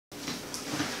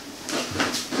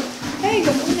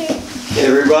Hey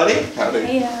everybody. Howdy.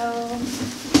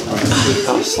 Heyo.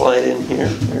 I'll slide in here.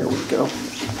 There we go.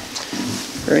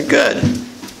 Very good.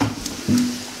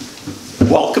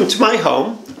 Welcome to my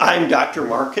home. I'm Dr.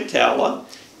 Mark Hatala,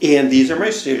 and these are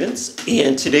my students.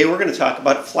 And today we're going to talk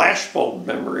about flashbulb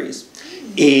memories.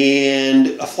 And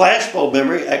a flashbulb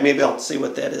memory, maybe I'll see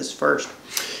what that is first.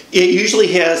 It usually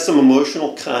has some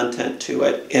emotional content to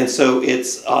it, and so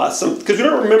it's because we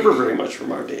don't remember very much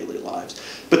from our daily lives.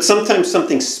 But sometimes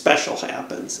something special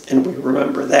happens, and we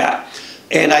remember that.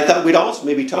 And I thought we'd also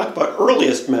maybe talk about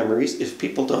earliest memories if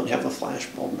people don't have a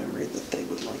flashbulb memory that they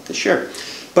would like to share.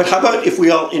 But how about if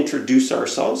we all introduce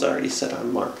ourselves? I already said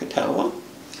I'm Mark Hatala.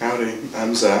 Howdy,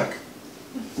 I'm Zach.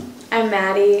 I'm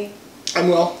Maddie. I'm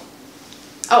Will.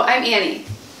 Oh, I'm Annie.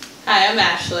 Hi, I'm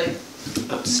Ashley.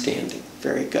 Outstanding.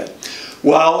 Very good.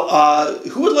 Well,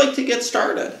 who would like to get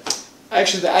started?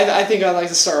 Actually, I think I'd like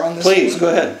to start on this. Please, one. go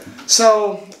ahead.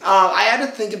 So, I had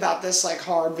to think about this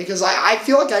hard because I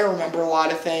feel like I remember a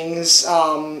lot of things,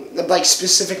 like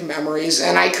specific memories,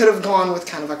 and I could have gone with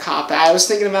kind of a cop-out. I was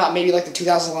thinking about maybe like the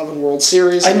 2011 World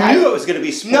Series. I knew it was going to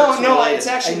be sports related. No, it's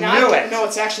actually not. No,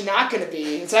 it's actually not going to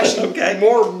be. It's actually okay.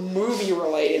 More movie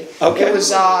related. Okay. It was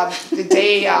the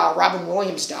day Robin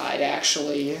Williams died.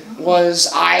 Actually,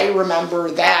 I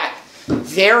remember that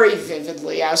very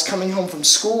vividly. I was coming home from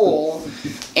school,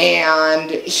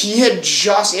 and it had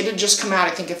just come out,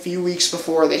 I think, a few weeks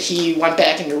before that he went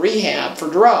back into rehab for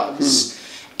drugs.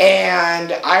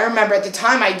 And I remember at the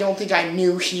time, I don't think I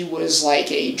knew he was like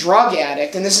a drug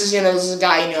addict. And this is a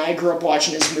guy, I grew up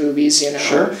watching his movies,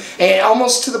 Sure. And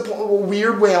almost to the point, a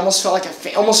weird way, I almost felt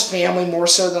like almost family more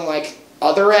so than like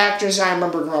other actors. I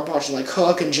remember growing up watching like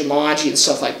Hook and Jumanji and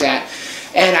stuff like that.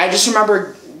 And I just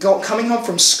remember coming home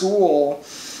from school,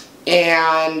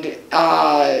 and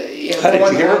how did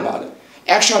you hear about it?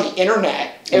 Actually, on the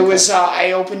internet. Okay. It was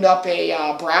I opened up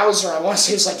a browser. I want to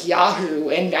say it was like Yahoo,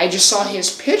 and I just saw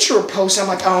his picture post. I'm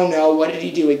like, oh no, what did he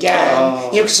do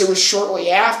again? Because it was shortly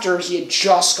after he had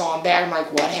just gone back. I'm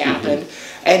like, what happened?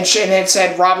 And it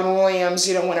said Robin Williams.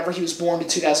 Whenever he was born in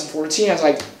 2014, I was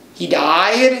like, he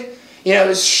died. It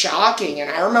was shocking, and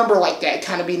I remember like that,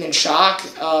 kind of being in shock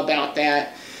about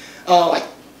that. Like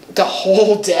the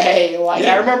whole day.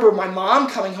 I remember my mom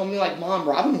coming home and being like, Mom,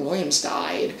 Robin Williams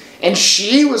died. And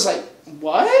she was like,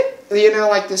 what?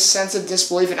 Like this sense of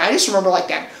disbelief. And I just remember like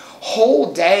that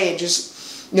whole day and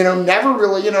just, never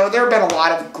really, there have been a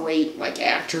lot of great like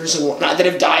actors and whatnot that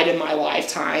have died in my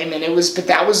lifetime. But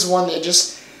that was one that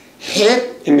just hit.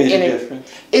 It made a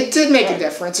difference. It did make a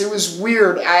difference. It was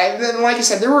weird. Then, like I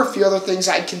said, there were a few other things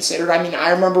I'd considered.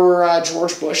 I remember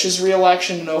George Bush's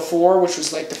re-election in 2004, which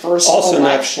was like the first also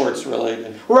election. not sports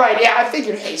related. Right, yeah, I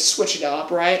figured, hey, switch it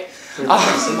up, right?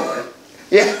 Similar.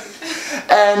 Yeah.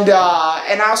 And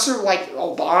I also like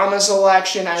Obama's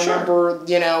election. I remember,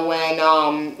 when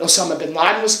Osama bin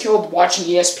Laden was killed, watching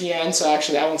ESPN, so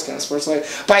actually that one's kind of sports related.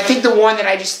 But I think the one that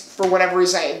I just, for whatever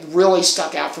reason, it really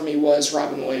stuck out for me was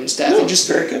Robin Williams' death. And just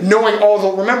very good.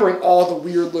 remembering all the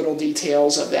weird little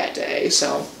details of that day,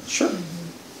 so. Sure.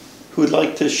 Who would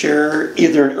like to share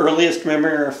either an earliest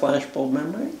memory or a flashbulb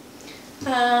memory?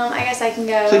 I guess I can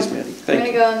go. Please, Maddy. I'm going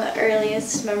to go on the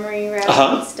earliest memory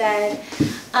route instead.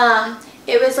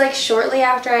 It was like shortly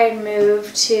after I had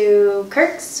moved to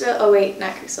Kirksville. Oh wait,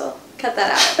 not Kirksville. Cut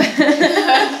that out.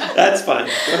 That's fine.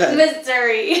 Go ahead.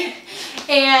 Missouri.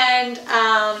 And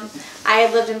I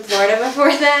had lived in Florida before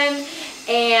then.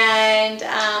 And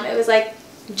it was like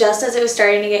just as it was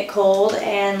starting to get cold,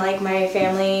 and like my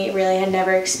family really had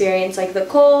never experienced like the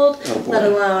cold, let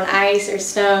alone ice or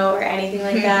snow or anything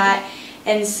like that.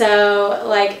 And so,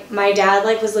 like, my dad,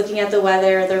 like, was looking at the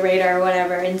weather or the radar or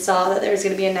whatever and saw that there was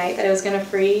going to be a night that it was going to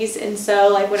freeze. And so,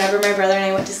 like, whenever my brother and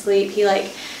I went to sleep, he,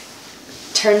 like,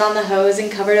 turned on the hose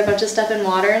and covered a bunch of stuff in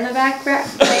water in the backyard.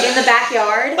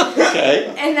 Okay.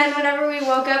 And then whenever we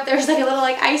woke up, there was, like, a little,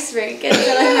 like, ice rink. And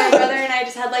so, like, my brother and I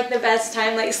just had, like, the best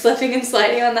time, like, slipping and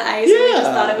sliding on the ice. Yeah. And we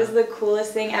just thought it was the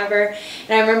coolest thing ever.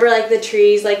 And I remember, like, the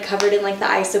trees, like, covered in, like,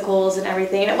 the icicles and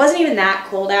everything. And it wasn't even that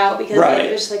cold out because like,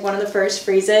 it was just, like, one of the first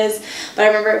freezes. But I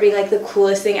remember it being, like, the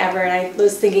coolest thing ever. And I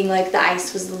was thinking, like, the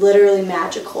ice was literally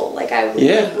magical. Like, I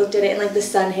like, looked at it and, like, the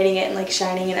sun hitting it and, like,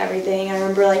 shining and everything. And I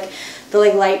remember, like, the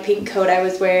like light pink coat I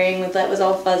was wearing that was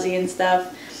all fuzzy and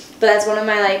stuff. But that's one of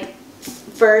my like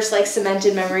first like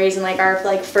cemented memories, and like our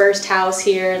like first house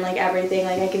here and like everything.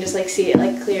 Like I can just like see it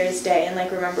like clear as day and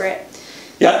like remember it.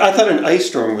 Yeah, I thought an ice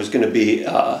storm was going to be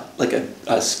like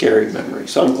a scary memory,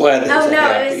 so I'm glad that was a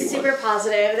happy it was super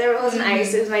positive. There wasn't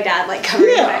ice. It was my dad like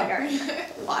covering the backyard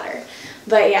in water.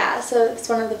 But yeah, so it's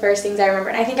one of the first things I remember.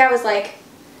 And I think I was like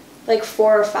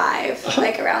 4 or 5,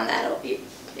 like around that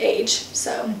age.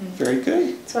 So Very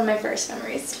good. it's one of my first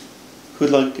memories. Who'd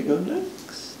like to go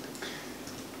next?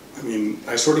 I mean,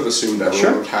 I sort of assumed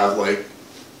everyone would have, like,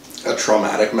 a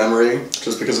traumatic memory,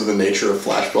 just because of the nature of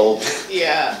Flashbulb.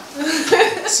 Yeah.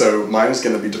 So mine is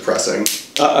going to be depressing.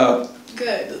 Uh-oh.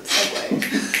 Good.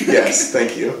 Segue. Yes,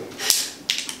 thank you.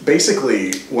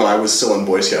 Basically, when I was still in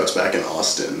Boy Scouts back in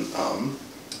Austin,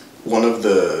 one of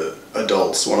the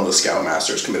adults, one of the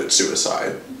Scoutmasters, committed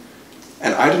suicide.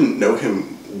 And I didn't know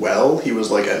him well. He was,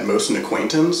 like, at most an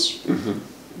acquaintance.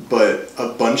 But a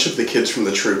bunch of the kids from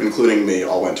the troop, including me,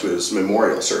 all went to his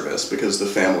memorial service because the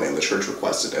family and the church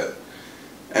requested it.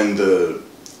 And the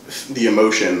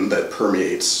emotion that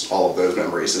permeates all of those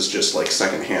memories is just, like,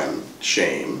 secondhand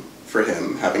shame for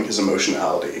him having his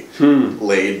emotionality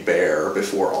laid bare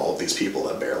before all of these people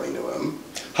that barely knew him.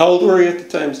 How old were you at the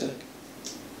time, Zach?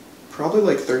 Probably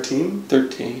like 13.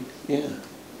 13, yeah.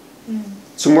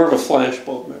 So more of a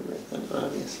flashbulb memory then,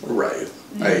 obviously.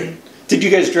 Right. Did you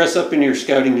guys dress up in your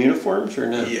scouting uniforms or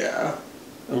not? Yeah.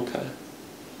 Okay.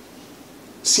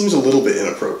 Seems a little bit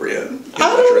inappropriate in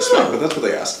retrospect, but that's what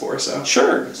they asked for, so.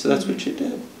 Sure, so that's what you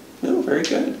did. No, very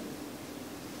good.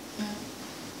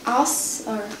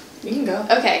 You can go.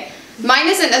 Okay. Mine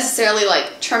isn't necessarily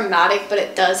like traumatic, but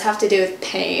it does have to do with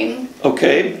pain.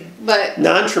 Okay. But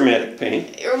non-traumatic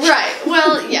pain. Right.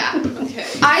 Well, yeah. Okay.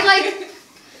 I like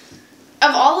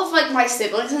of all of like my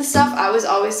siblings and stuff, I was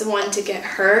always the one to get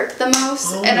hurt the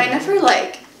most, and I never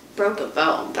like broke a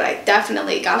bone, but I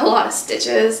definitely got a lot of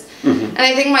stitches. And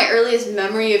I think my earliest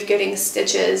memory of getting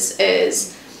stitches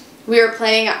is we were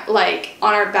playing like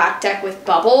on our back deck with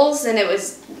bubbles, and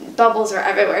bubbles are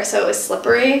everywhere, so it was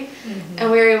slippery.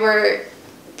 And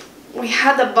we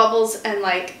had the bubbles in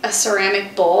like a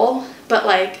ceramic bowl, but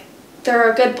like there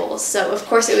are good bowls, so of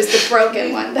course it was the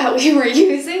broken one that we were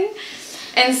using.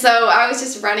 And so I was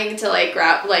just running to like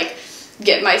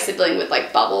get my sibling with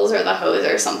like bubbles or the hose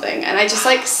or something, and I just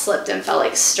like slipped and fell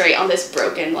like straight on this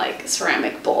broken like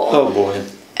ceramic bowl. Oh boy.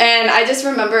 And I just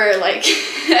remember like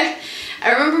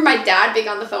I remember my dad being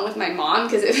on the phone with my mom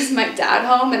because it was my dad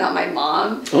home and not my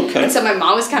mom. Okay. And so my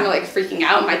mom was kind of like freaking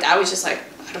out, and my dad was just like,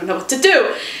 I don't know what to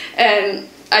do. And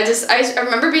I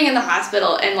remember being in the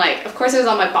hospital, and like of course it was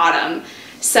on my bottom,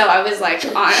 so I was like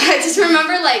I just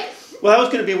remember like. Well, that was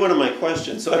going to be one of my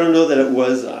questions, so I don't know that it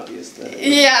was obvious that.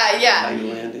 Yeah. How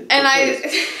you landed. And I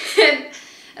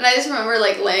just remember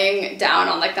like laying down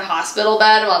on like the hospital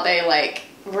bed while they like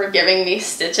were giving me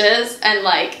stitches, and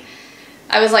like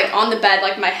I was like on the bed,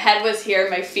 like my head was here,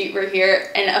 my feet were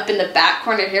here, and up in the back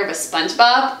corner here was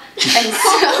SpongeBob. And so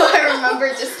I remember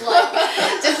just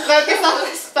focus on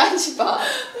the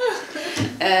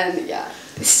SpongeBob. And yeah.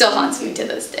 It still haunts me to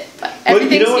this day, but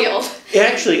everything's healed.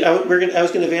 Actually, I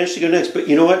was going to eventually go next, but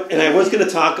you know what? And I was going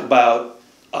to talk about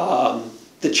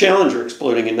the Challenger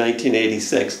exploding in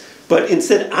 1986, but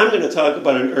instead I'm going to talk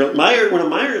about one of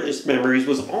my earliest memories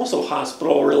was also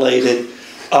hospital related.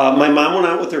 My mom went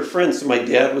out with her friends, so my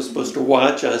dad was supposed to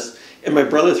watch us, and my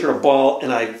brother threw a ball,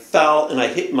 and I fell, and I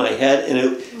hit my head,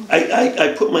 and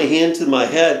I put my hand to my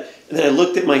head, and then I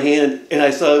looked at my hand, and I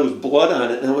saw there was blood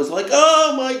on it, and I was like,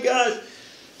 oh my gosh.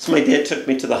 So my dad took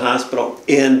me to the hospital,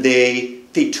 and they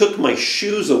took my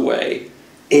shoes away,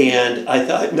 and I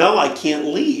thought, no, I can't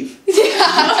leave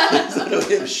because I don't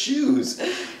have shoes,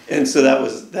 and so that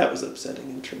was upsetting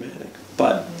and traumatic.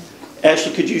 But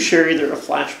Ashley, could you share either a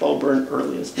flashbulb or an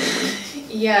earliest memory?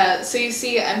 Yeah, so you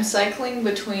see, I'm cycling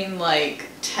between like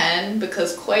 10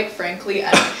 because quite frankly, I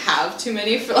don't have too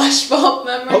many flashbulb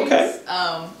memories. Okay.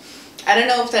 I don't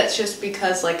know if that's just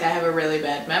because like I have a really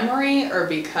bad memory or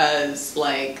because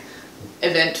like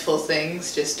eventful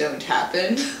things just don't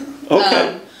happen.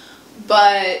 Okay.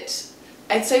 But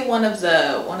I'd say one of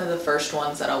the first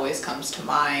ones that always comes to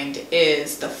mind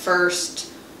is the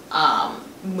first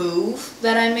move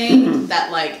that I made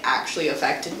that like actually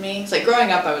affected me. It's like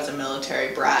growing up I was a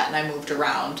military brat and I moved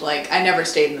around. Like I never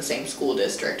stayed in the same school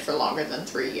district for longer than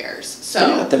 3 years. So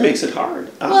yeah, that makes it hard,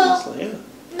 obviously. Yeah.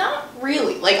 Not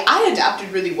really. Like, I adapted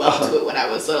really well to it when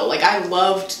I was little. Like, I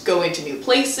loved going to new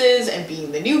places and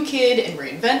being the new kid and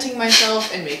reinventing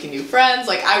myself and making new friends.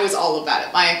 Like, I was all about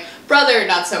it. My brother,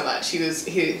 not so much. He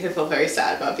felt very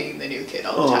sad about being the new kid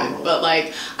all the time. But,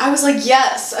 like, I was like,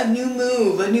 yes, a new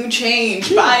move, a new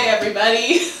change. Bye,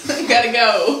 everybody. Gotta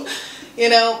go. You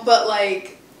know? But,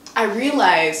 like, I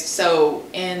realized, so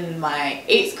in my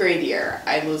 8th grade year,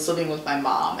 I was living with my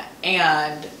mom,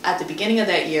 and at the beginning of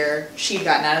that year, she'd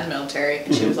gotten out of the military,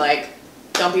 and she was like,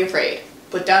 don't be afraid,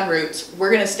 put down roots,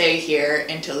 we're gonna stay here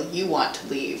until you want to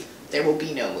leave, there will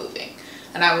be no moving.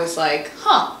 And I was like,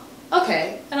 huh,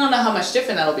 okay, I don't know how much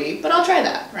different that'll be, but I'll try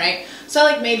that, right? So I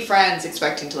like made friends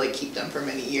expecting to like keep them for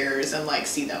many years and like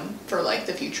see them for like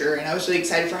the future. And I was really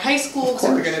excited for high school because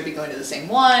we were going to be going to the same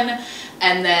one.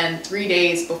 And then 3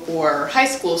 days before high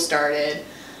school started,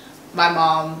 my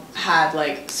mom had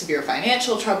like severe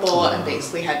financial trouble and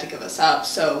basically had to give us up.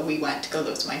 So we went to go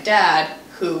live with my dad,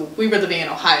 who we were living in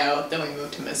Ohio, then we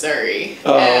moved to Missouri.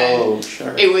 Oh,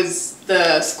 sure. It was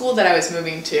the school that I was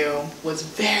moving to was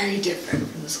very different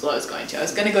from the school I was going to. I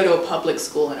was going to go to a public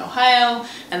school in Ohio,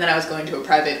 and then I was going to a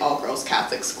private all-girls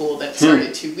Catholic school that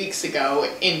started 2 weeks ago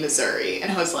in Missouri.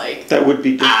 And I was like, that would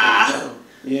be different.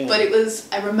 Yeah. But it was,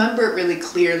 I remember it really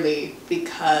clearly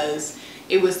because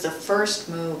it was the first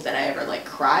move that I ever like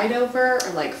cried over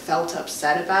or like felt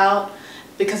upset about,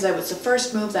 because it was the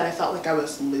first move that I felt like I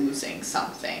was losing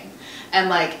something. And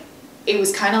like, it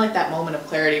was kind of like that moment of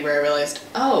clarity where I realized,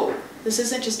 oh, this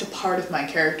isn't just a part of my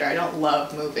character. I don't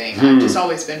love moving. I've just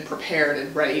always been prepared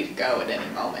and ready to go at any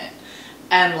moment.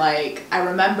 And like, I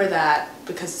remember that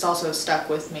because it's also stuck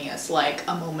with me as like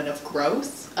a moment of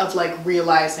growth, of like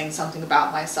realizing something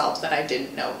about myself that I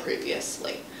didn't know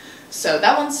previously. So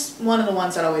that one's one of the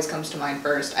ones that always comes to mind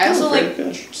first. I also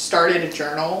like started a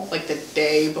journal like the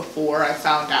day before I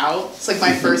found out. It's like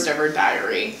my first ever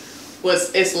diary.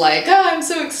 It's like, oh, I'm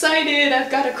so excited, I've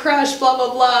got a crush, blah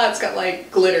blah blah. It's got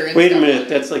like glitter and Wait stuff a minute, on it.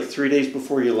 that's like 3 days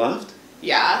before you left?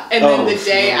 Yeah, and then the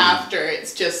day after,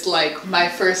 it's just like my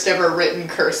first ever written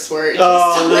curse word just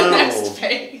on the next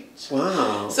page.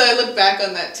 Wow. So I look back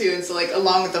on that too, and so like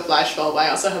along with the flashbulb, I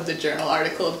also have the journal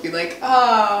article to be like,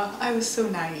 ah, I was so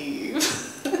naive.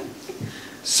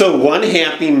 So one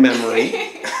happy memory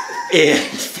and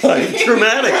 5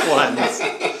 traumatic ones.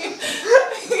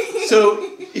 So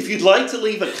if you'd like to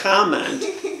leave a comment,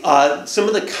 some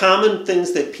of the common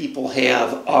things that people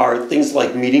have are things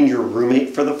like meeting your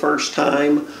roommate for the first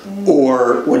time,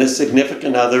 or when a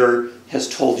significant other has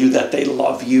told you that they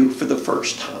love you for the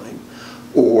first time,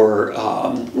 or,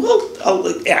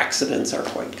 accidents are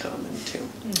quite common too.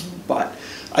 But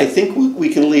I think we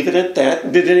can leave it at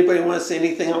that. Did anybody want to say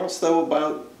anything else, though,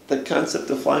 about the concept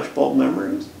of flashbulb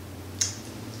memories?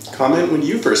 Comment when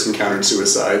you first encountered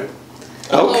suicide.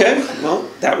 Okay, well,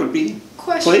 that would be...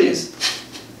 Question. Please.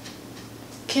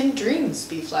 Can dreams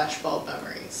be flashbulb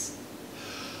memories?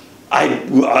 I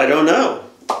don't know.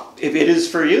 If it is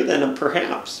for you, then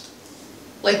perhaps.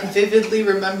 Like vividly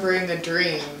remembering a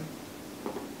dream.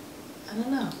 I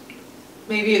don't know.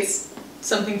 Maybe it's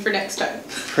something for next time.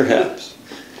 Perhaps.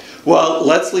 Well,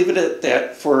 let's leave it at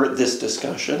that for this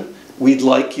discussion. We'd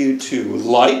like you to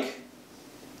like,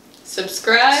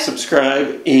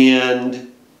 subscribe,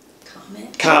 and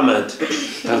comment.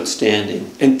 Outstanding.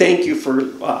 And thank you for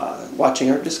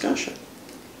watching our discussion.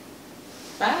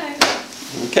 Bye.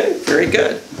 Okay, very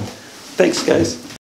good. Thanks, guys.